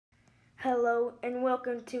Hello and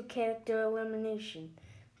welcome to Character Elimination.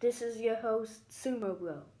 This is your host, Sumo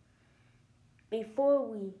Bro. Before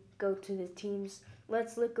we go to the teams,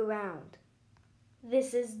 let's look around.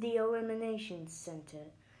 This is the Elimination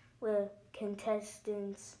Center, where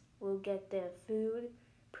contestants will get their food,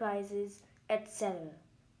 prizes, etc.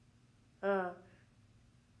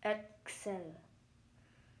 Etc.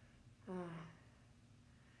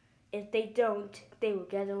 If they don't, they will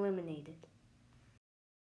get eliminated.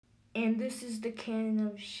 And this is the Cannon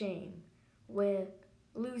of Shame, where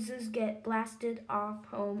losers get blasted off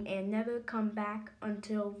home and never come back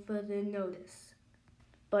until further notice.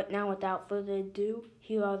 But now, without further ado,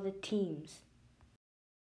 here are the teams.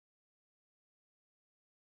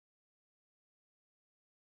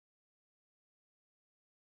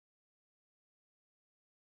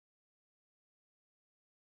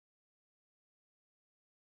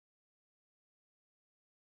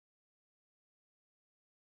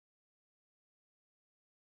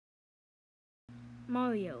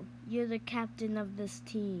 Mario, you're the captain of this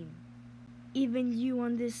team. Even you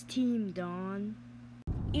on this team, Don.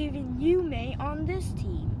 Even you, May, on this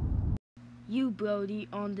team. You, Brody,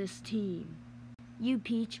 on this team. You,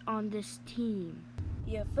 Peach, on this team.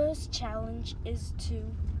 Your first challenge is to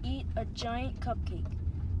eat a giant cupcake.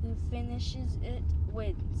 Who finishes it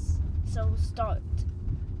wins. So start.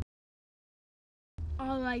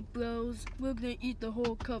 Alright, bros, we're gonna eat the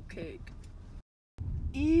whole cupcake.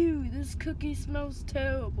 Ew, this cookie smells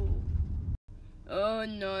terrible.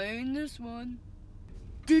 Not in this one.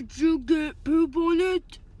 Did you get poop on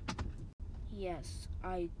it? Yes,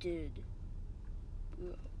 I did.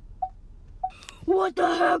 What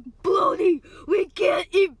the heck, Brody? We can't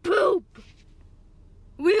eat poop!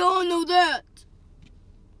 We all know that!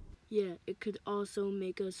 Yeah, it could also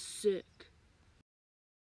make us sick.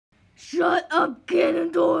 Shut up,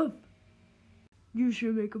 Ganondorf! You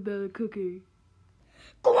should make a better cookie.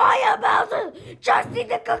 Quiet, Bowser! Just eat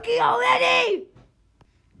the cookie already!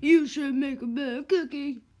 You should make a better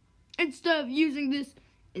cookie instead of using this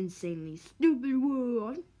insanely stupid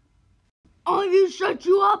word. I will shut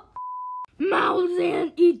you up, mouth,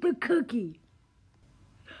 and eat the cookie.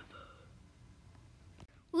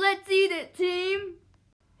 Let's eat it, team.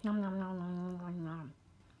 Nom nom nom nom nom nom.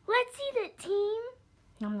 Let's eat it, team.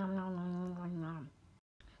 Nom nom nom nom nom nom.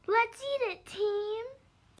 Let's eat it, team.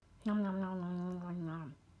 Nom nom nom nom nom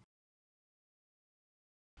nom.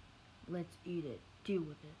 Let's eat it. Deal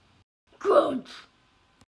with it. Crunch!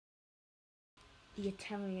 The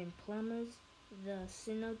Italian plumbers, the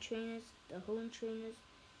Sinnoh trainers, the home trainers,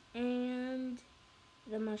 and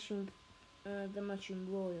the mushroom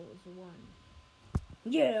royals won.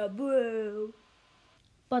 Yeah, bro!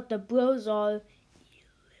 But the bros are